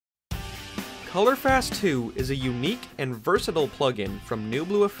ColorFast 2 is a unique and versatile plugin from New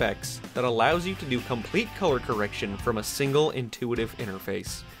Blue Effects that allows you to do complete color correction from a single intuitive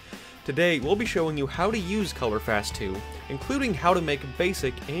interface. Today, we'll be showing you how to use ColorFast 2, including how to make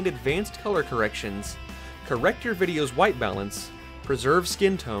basic and advanced color corrections, correct your video's white balance, preserve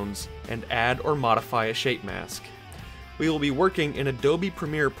skin tones, and add or modify a shape mask. We will be working in Adobe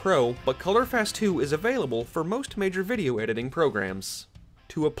Premiere Pro, but ColorFast 2 is available for most major video editing programs.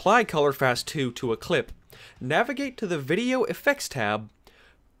 To apply ColorFast 2 to a clip, navigate to the Video Effects tab,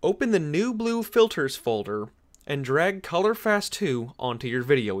 open the New Blue Filters folder, and drag ColorFast 2 onto your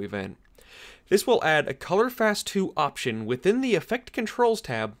video event. This will add a ColorFast 2 option within the Effect Controls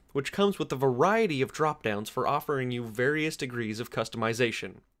tab, which comes with a variety of drop-downs for offering you various degrees of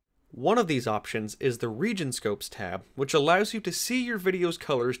customization. One of these options is the Region Scopes tab, which allows you to see your video's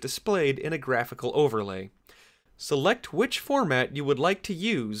colors displayed in a graphical overlay. Select which format you would like to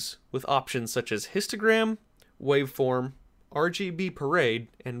use, with options such as histogram, waveform, RGB parade,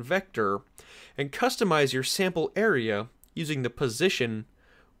 and vector, and customize your sample area using the position,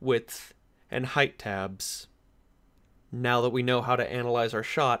 width, and height tabs. Now that we know how to analyze our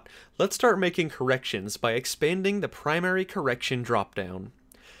shot, let's start making corrections by expanding the primary correction dropdown.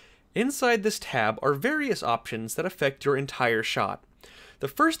 Inside this tab are various options that affect your entire shot. The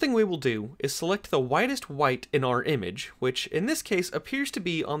first thing we will do is select the whitest white in our image, which in this case appears to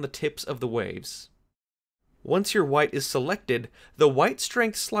be on the tips of the waves. Once your white is selected, the white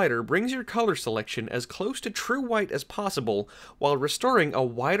strength slider brings your color selection as close to true white as possible while restoring a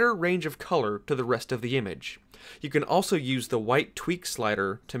wider range of color to the rest of the image. You can also use the white tweak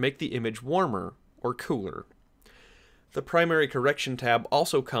slider to make the image warmer or cooler. The primary correction tab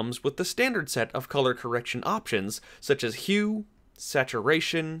also comes with the standard set of color correction options such as hue,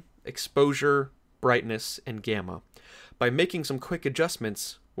 saturation, exposure, brightness, and gamma. By making some quick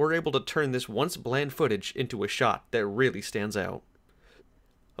adjustments, we're able to turn this once bland footage into a shot that really stands out.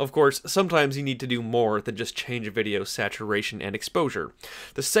 Of course, sometimes you need to do more than just change a video's saturation and exposure.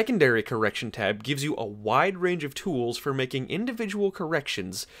 The secondary correction tab gives you a wide range of tools for making individual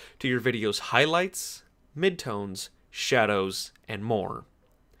corrections to your video's highlights, midtones, shadows, and more.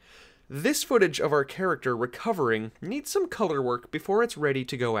 This footage of our character recovering needs some color work before it's ready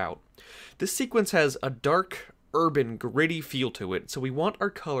to go out. This sequence has a dark, urban, gritty feel to it, so we want our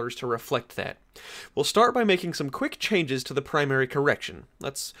colors to reflect that. We'll start by making some quick changes to the primary correction.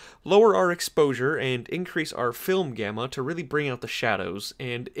 Let's lower our exposure and increase our film gamma to really bring out the shadows,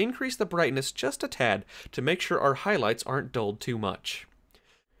 and increase the brightness just a tad to make sure our highlights aren't dulled too much.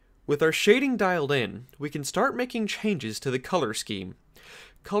 With our shading dialed in, we can start making changes to the color scheme.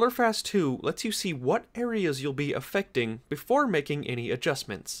 ColorFast 2 lets you see what areas you'll be affecting before making any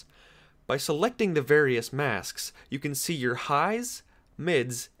adjustments. By selecting the various masks, you can see your highs,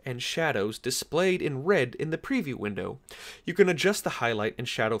 mids, and shadows displayed in red in the preview window. You can adjust the highlight and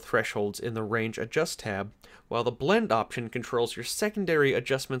shadow thresholds in the Range Adjust tab, while the Blend option controls your secondary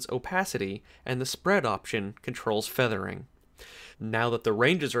adjustments opacity, and the Spread option controls feathering. Now that the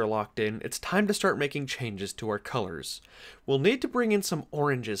ranges are locked in, it's time to start making changes to our colors. We'll need to bring in some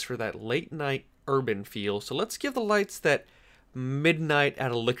oranges for that late night urban feel, so let's give the lights that midnight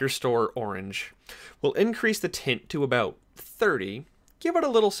at a liquor store orange. We'll increase the tint to about 30, give it a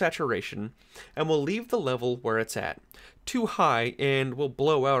little saturation, and we'll leave the level where it's at. Too high and we'll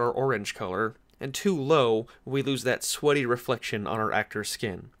blow out our orange color, and too low we lose that sweaty reflection on our actor's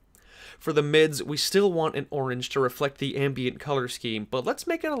skin. For the mids, we still want an orange to reflect the ambient color scheme, but let's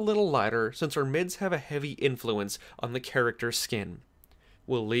make it a little lighter since our mids have a heavy influence on the character's skin.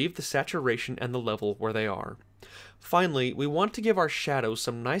 We'll leave the saturation and the level where they are. Finally, we want to give our shadows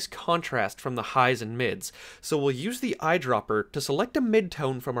some nice contrast from the highs and mids, so we'll use the eyedropper to select a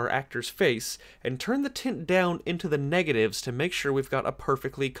midtone from our actor's face and turn the tint down into the negatives to make sure we've got a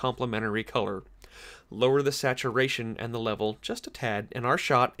perfectly complementary color. Lower the saturation and the level just a tad, and our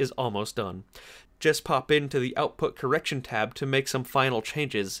shot is almost done. Just pop into the Output Correction tab to make some final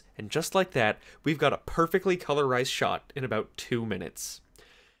changes, and just like that, we've got a perfectly colorized shot in about 2 minutes.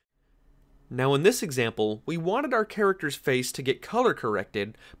 Now in this example, we wanted our character's face to get color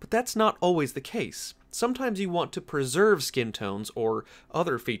corrected, but that's not always the case. Sometimes you want to preserve skin tones or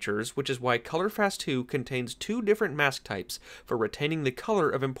other features, which is why ColorFast 2 contains 2 different mask types for retaining the color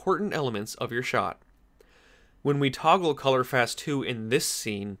of important elements of your shot. When we toggle ColorFast 2 in this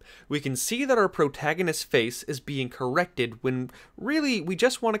scene, we can see that our protagonist's face is being corrected when really we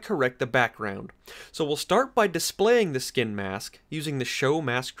just want to correct the background. So we'll start by displaying the skin mask using the Show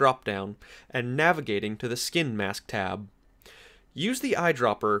Mask dropdown and navigating to the Skin Mask tab. Use the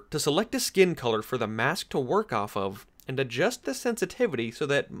eyedropper to select a skin color for the mask to work off of and adjust the sensitivity so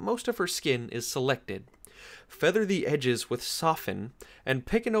that most of her skin is selected. Feather the edges with Soften, and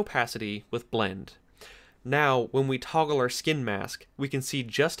pick an opacity with Blend. Now, when we toggle our skin mask, we can see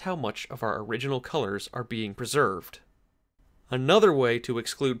just how much of our original colors are being preserved. Another way to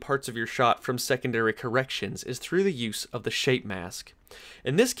exclude parts of your shot from secondary corrections is through the use of the shape mask.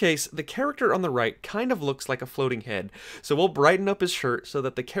 In this case, the character on the right kind of looks like a floating head, so we'll brighten up his shirt so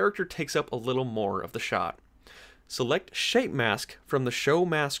that the character takes up a little more of the shot. Select Shape Mask from the Show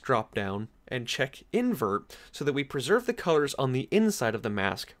Mask dropdown and check Invert so that we preserve the colors on the inside of the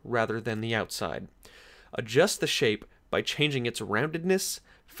mask rather than the outside. Adjust the shape by changing its roundedness,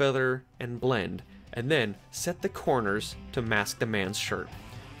 feather, and blend, and then set the corners to mask the man's shirt.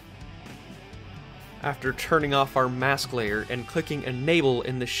 After turning off our mask layer and clicking Enable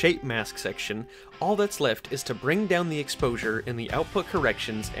in the Shape Mask section, all that's left is to bring down the exposure in the output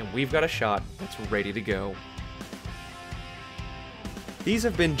corrections, and we've got a shot that's ready to go. These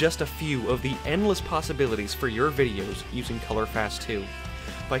have been just a few of the endless possibilities for your videos using ColorFast 2.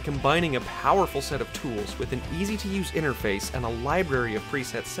 By combining a powerful set of tools with an easy-to-use interface and a library of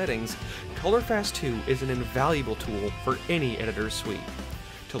preset settings, ColorFast 2 is an invaluable tool for any editor's suite.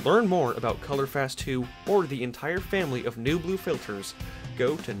 To learn more about ColorFast 2 or the entire family of NewBlue filters,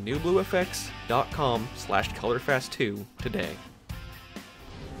 go to newbluefx.com/ColorFast2 today.